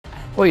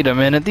Wait a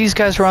minute, these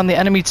guys are on the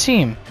enemy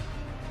team.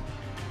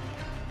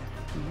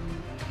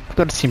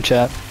 Go to team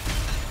chat.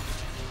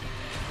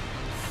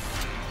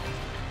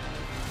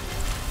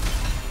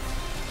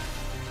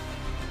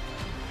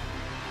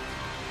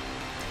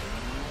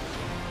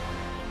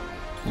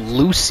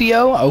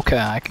 Lucio? Okay,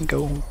 I can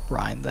go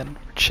Ryan then.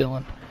 We're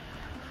chilling.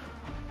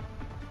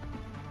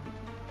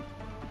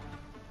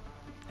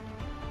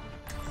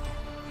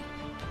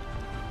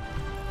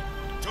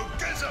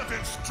 Together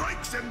then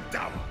strikes them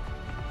down.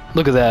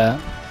 Look at that.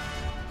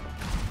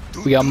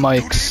 We got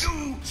mics.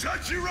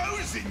 Such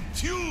rousing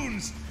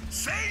tunes.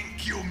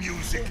 Thank you,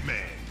 music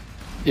man.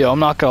 Yo, I'm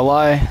not gonna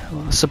lie.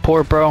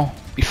 Support, bro.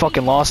 We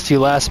fucking lost to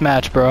you last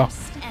match, bro.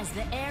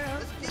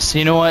 So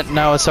you know what?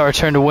 Now it's our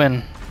turn to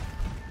win.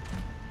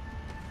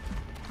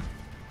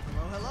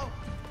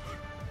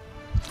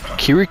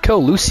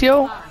 Kiriko,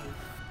 Lucio?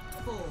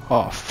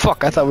 Oh,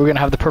 fuck. I thought we were gonna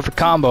have the perfect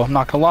combo. I'm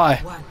not gonna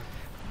lie.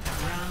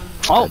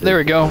 Oh, there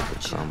we go.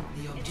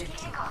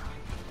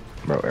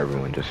 Bro,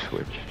 everyone just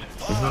switched.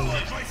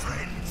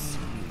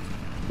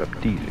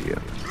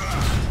 Baptisia.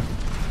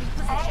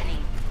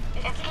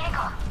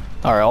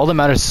 Alright, all that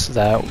matters is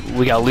that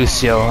we got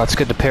Lucio. That's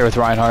good to pair with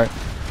Reinhardt.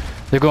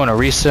 They're going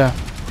Orisa.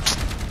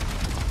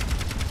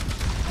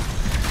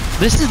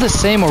 This is the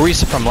same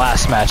Orisa from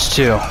last match,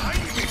 too.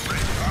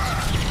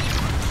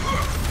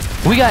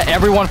 We got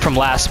everyone from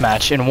last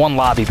match in one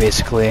lobby,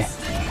 basically.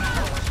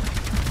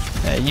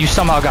 You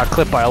somehow got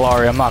clipped by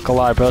Alari, I'm not gonna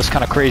lie, bro. That's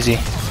kind of crazy.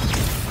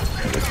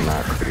 It's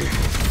not crazy.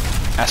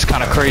 That's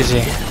kind of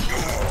crazy.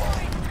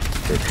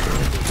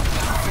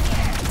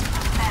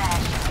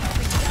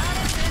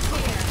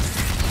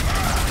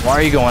 Why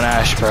are you going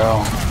Ash,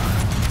 bro?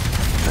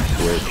 I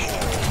switched.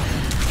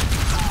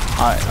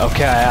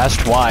 Okay, I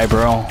asked why,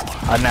 bro.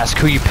 I didn't ask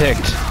who you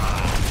picked.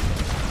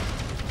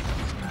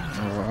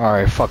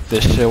 Alright, fuck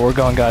this shit. We're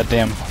going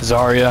goddamn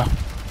Zarya.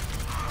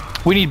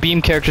 We need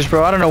beam characters,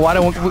 bro. I don't know why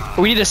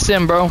we need a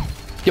sim, bro.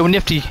 Yo,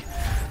 Nifty.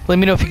 Let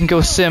me know if you can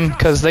go sim,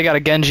 because they got a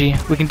Genji.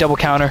 We can double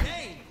counter.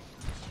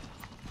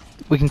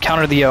 We can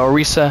counter the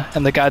Orisa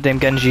and the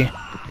goddamn Genji.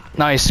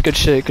 Nice, good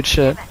shit, good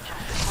shit.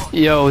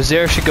 Yo,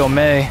 Zare should go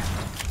Mei.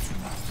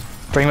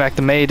 Bring back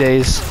the Mei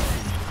days.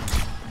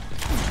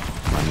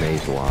 My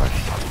Mei's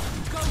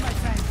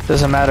washed.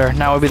 Doesn't matter.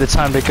 Now would be the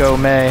time to go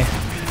Mei.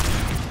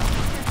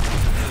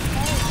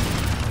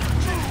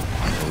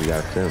 We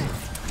got Sim.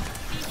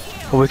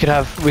 Well, we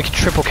could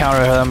triple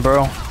counter them,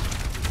 bro.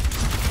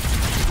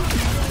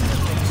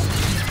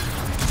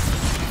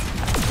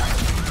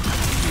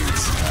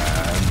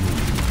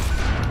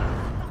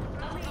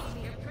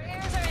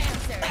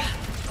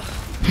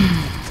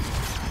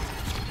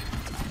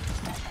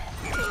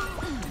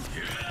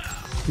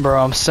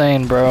 Bro, I'm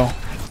saying, bro.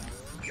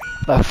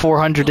 That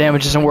 400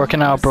 damage isn't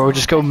working out, bro.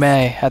 Just go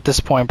Mei at this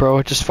point,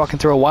 bro. Just fucking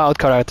throw a wild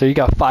card out there. You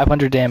got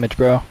 500 damage,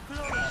 bro.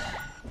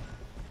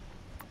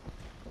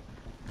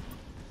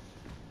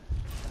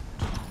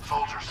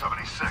 Soldier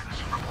 76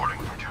 reporting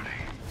for duty.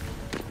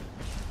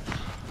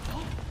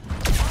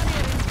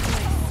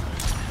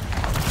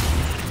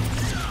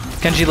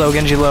 Genji low,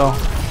 Genji low.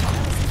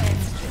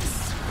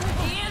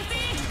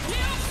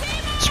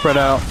 Spread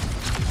out.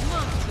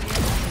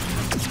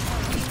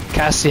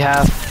 Cassie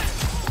half.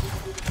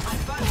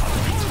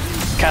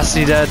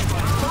 Cassie dead.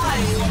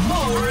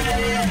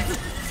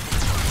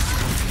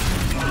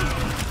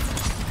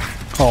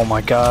 Oh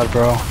my god,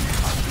 bro.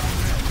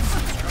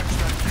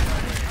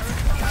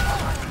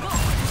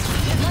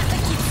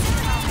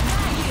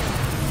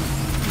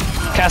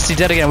 Cassie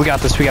dead again. We got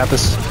this, we got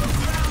this.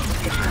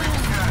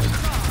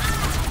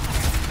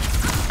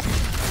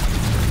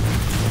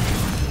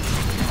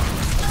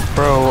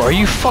 Bro, are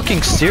you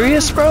fucking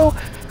serious, bro?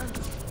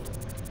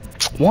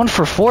 1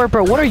 for 4,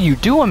 bro. What are you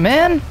doing,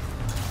 man?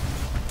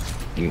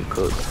 You can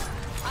cook.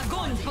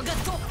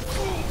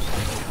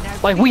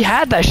 Like, we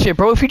had that shit,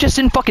 bro. If you just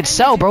didn't fucking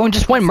sell, bro, and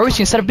just went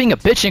Mercy instead of being a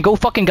bitch and go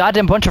fucking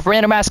goddamn bunch of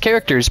random ass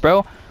characters,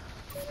 bro.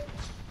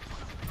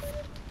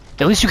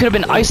 At least you could have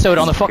been ISO'd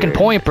on the fucking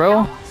point,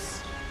 bro.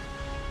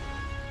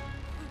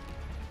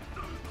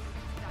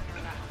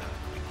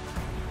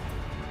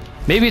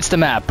 Maybe it's the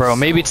map, bro.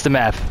 Maybe it's the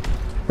map.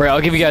 Right,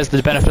 I'll give you guys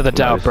the benefit of the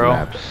doubt, bro.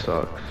 This map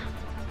sucks.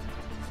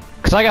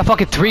 Cause I got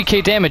fucking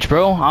 3k damage,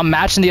 bro. I'm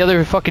matching the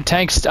other fucking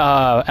tanks,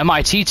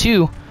 MIT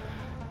too.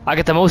 I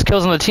get the most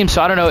kills on the team,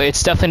 so I don't know.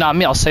 It's definitely not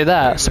me. I'll say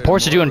that.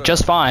 Supports are doing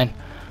just fine.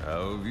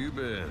 How have you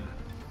been?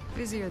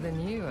 Busier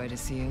than you, I'd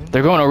assume.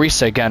 They're going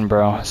Orisa again,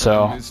 bro.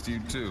 So. I missed you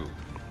too.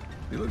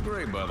 You look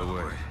great, by the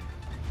way.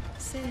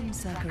 Same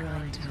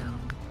saccharine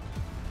tone,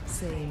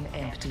 same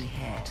empty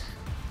head.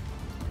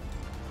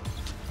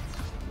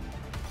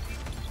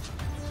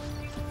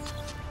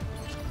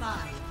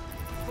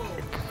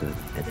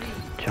 It's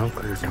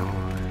Junker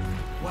time.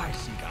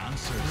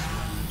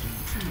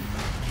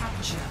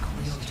 Capture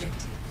the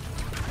objective.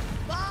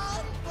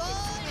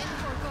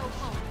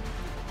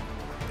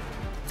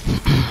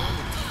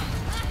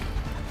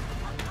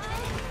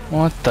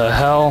 What the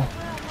hell?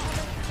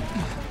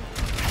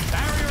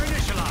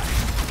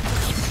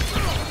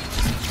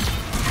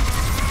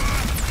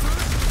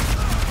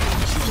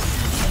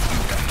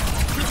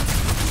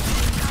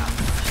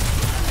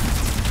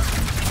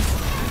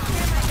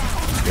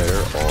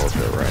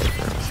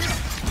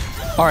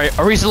 Alright,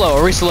 Orisa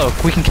low, Orisa low.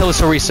 We can kill this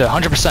Orisa,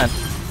 100%.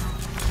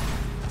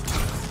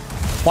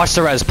 Watch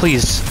the res,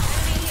 please.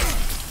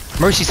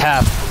 Mercy's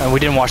half, and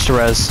we didn't watch the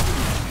res.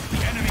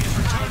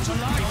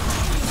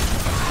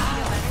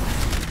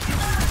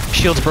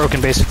 Shield's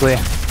broken, basically.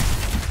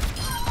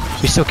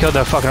 We still killed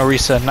that fucking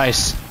Orisa,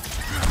 nice.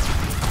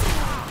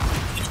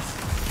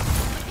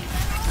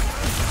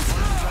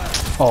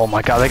 Oh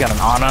my god, they got an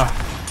Ana.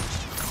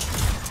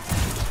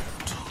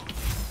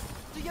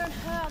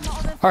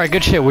 Alright,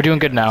 good shit, we're doing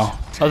good now.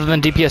 Other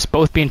than DPS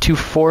both being 2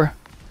 for 4,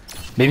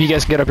 maybe you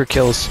guys can get up your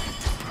kills.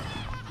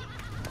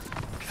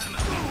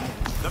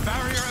 The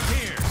barrier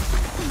appears.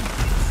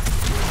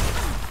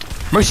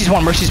 Mercy's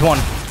one, Mercy's one.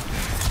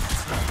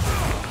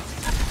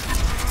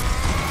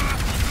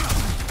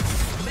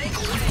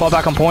 Fall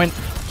back on point.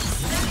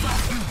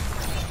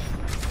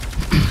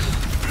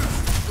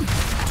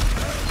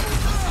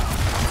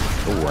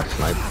 Oh, I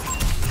sniped.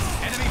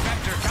 Enemy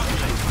vector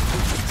calculated.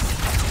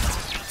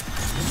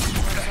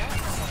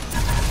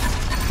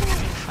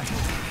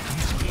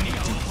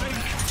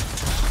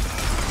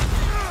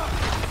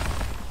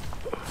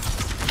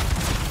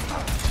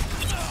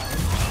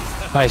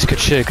 Nice, good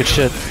shit, good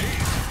shit.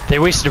 They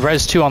wasted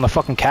res too on the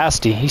fucking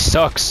Casty. He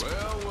sucks.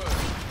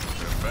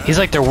 He's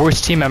like their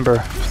worst team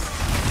member.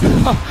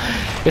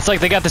 It's like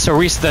they got this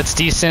Orisa that's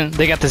decent.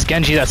 They got this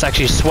Genji that's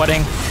actually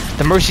sweating.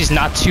 The Mercy's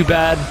not too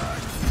bad.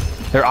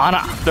 They're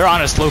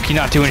honest low-key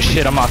not doing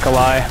shit, I'm not gonna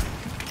lie.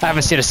 I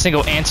haven't seen a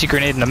single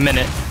anti-grenade in a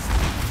minute.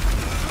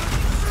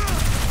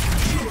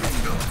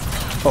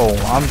 Oh,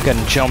 I'm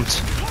getting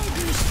jumped.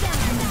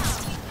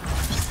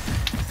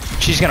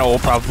 She's gonna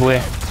ult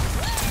probably.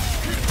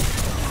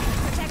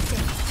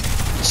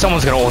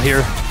 Someone's gonna ult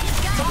here.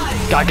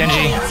 Got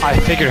Genji. I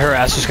figured her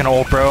ass was gonna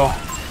ult, bro.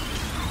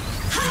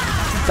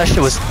 That shit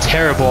was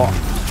terrible.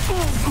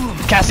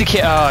 Cassie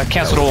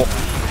canceled ult.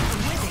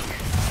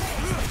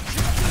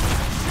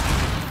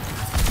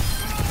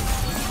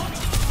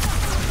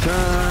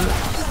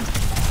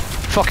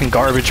 Fucking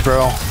garbage,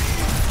 bro.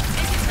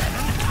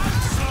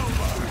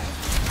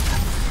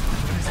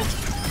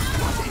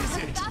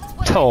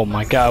 Oh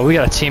my god, we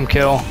got a team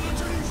kill.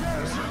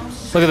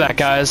 Look at that,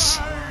 guys.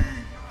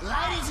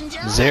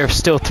 Zerf's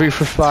still 3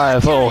 for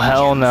 5. Oh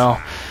hell no.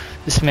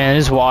 This man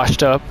is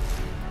washed up.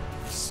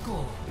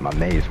 My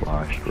maze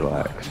washed,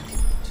 relax.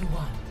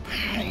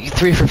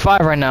 3 for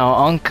 5 right now,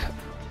 Unk.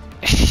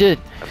 Shit.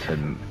 I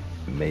said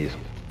maze.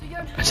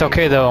 It's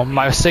okay though,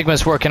 my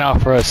Sigma's working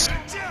out for us.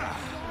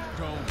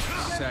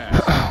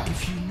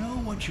 If you know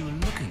what you're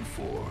looking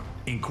for,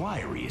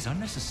 inquiry is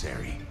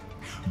unnecessary.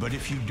 But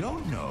if you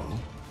don't know,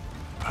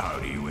 how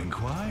do you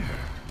inquire?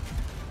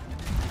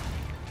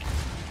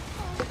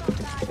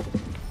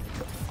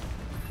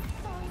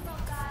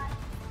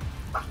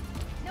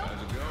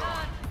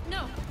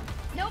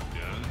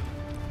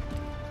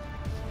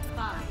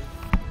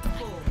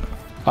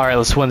 Alright,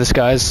 let's win this,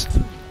 guys.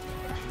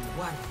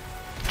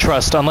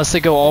 Trust, unless they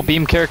go all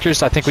beam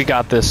characters, I think we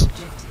got this.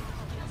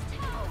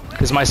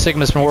 Because my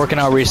Sigma's been working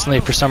out recently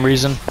for some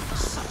reason.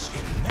 Because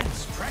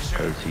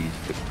he's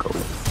the GOAT.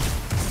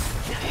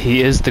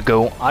 He is the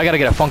GOAT. I gotta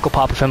get a Funko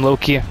Pop of him,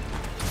 low-key.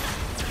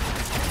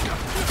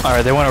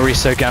 Alright, they want to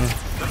Orisa again.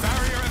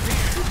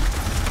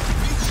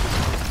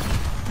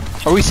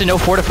 Orisa, no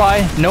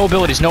Fortify? No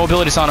abilities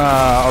on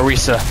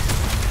Orisa.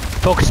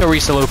 Focus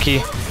Orisa,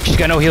 low-key. She's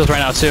got no heals right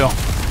now, too.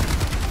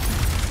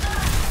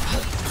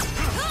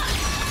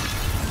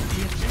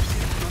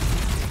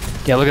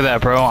 Yeah, look at that,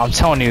 bro. I'm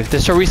telling you,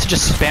 this Orisa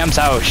just spams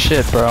out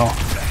shit, bro.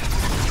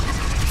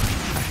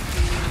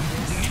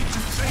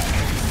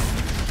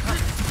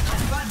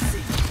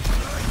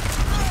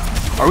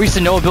 Orisa,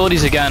 no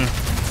abilities again.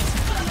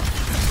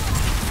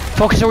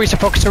 Focus Orisa,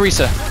 focus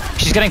Orisa.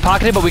 She's getting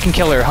pocketed, but we can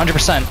kill her,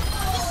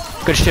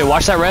 100%. Good shit,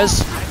 watch that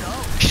res.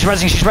 She's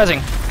rezzing, she's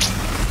rezzing.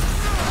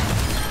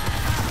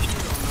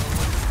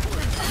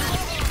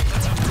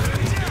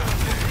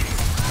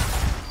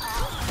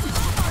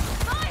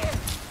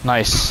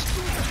 Nice.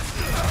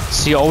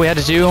 See, all we had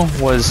to do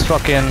was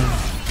fucking...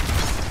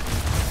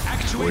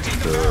 With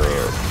the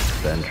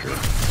Venture.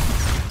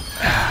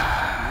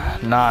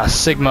 Nah,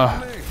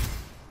 Sigma.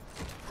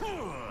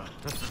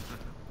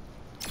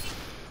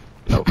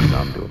 Nope,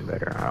 I'm doing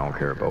better. I don't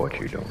care about what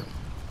you're doing.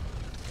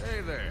 Hey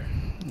there.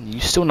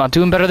 You still not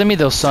doing better than me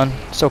though, son.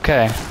 It's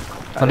okay.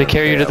 Let me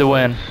carry you to the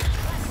win.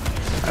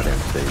 I didn't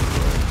say you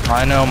would.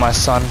 I know, my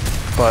son,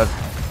 but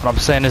what I'm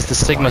saying is the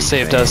Sigma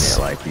saved us.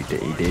 Like you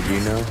did, you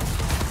know?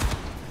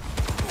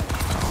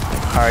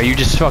 Alright, you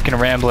just fucking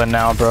rambling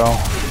now, bro. No,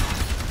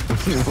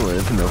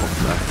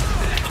 I'm not.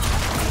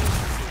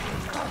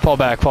 Fall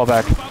back, fall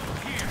back.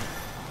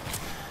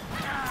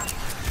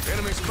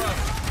 Enemy spot.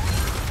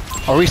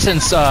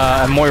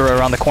 Orisa and Moira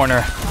around the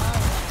corner.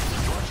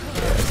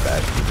 Yeah,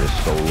 back to this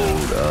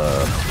soloed,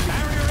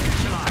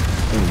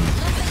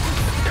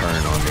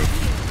 turn on me.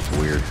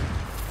 Weird.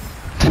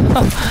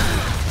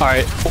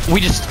 Alright,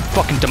 we just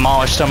fucking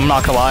demolished them, I'm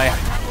not gonna lie.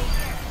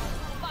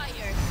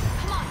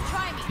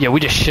 Yeah, we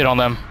just shit on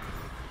them.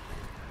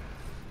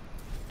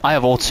 I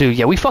have ult too.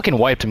 Yeah, we fucking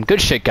wiped them. Good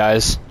shit,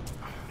 guys.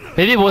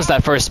 Maybe it was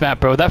that first map,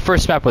 bro. That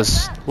first map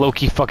was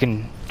low-key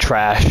fucking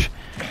trash.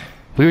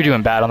 We were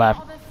doing bad on that.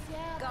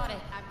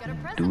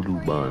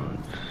 Doodoo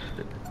buns.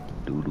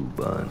 Doodoo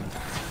buns.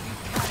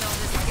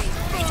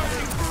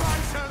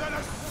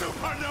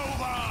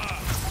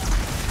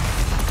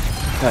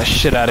 That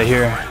shit out of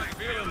here.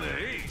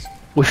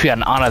 Wish we had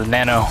an Ana the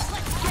Nano.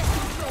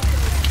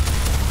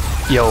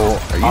 Yo,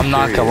 I'm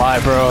not gonna lie,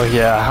 bro.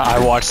 Yeah,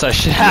 I watched that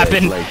shit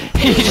happen.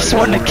 He just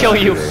wanted to kill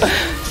you.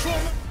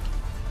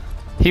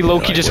 He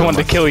low-key just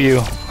wanted to kill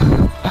you.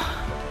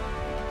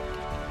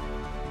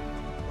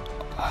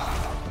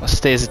 Let's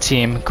stay as a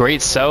team.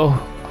 Great, so.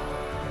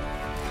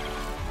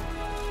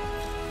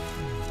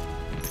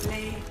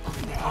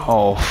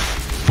 Oh,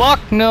 fuck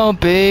no,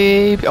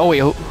 babe. Oh, wait,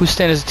 who's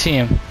staying as a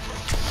team?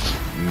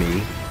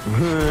 Me.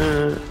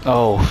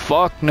 Oh,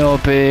 fuck no,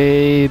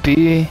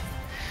 baby.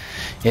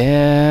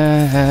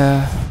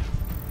 Yeah.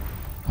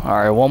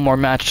 Alright, one more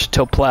match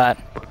till plat.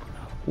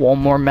 One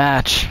more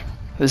match.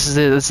 This is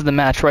it. This is the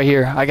match right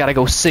here. I gotta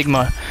go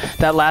Sigma.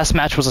 That last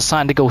match was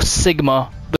assigned to go Sigma.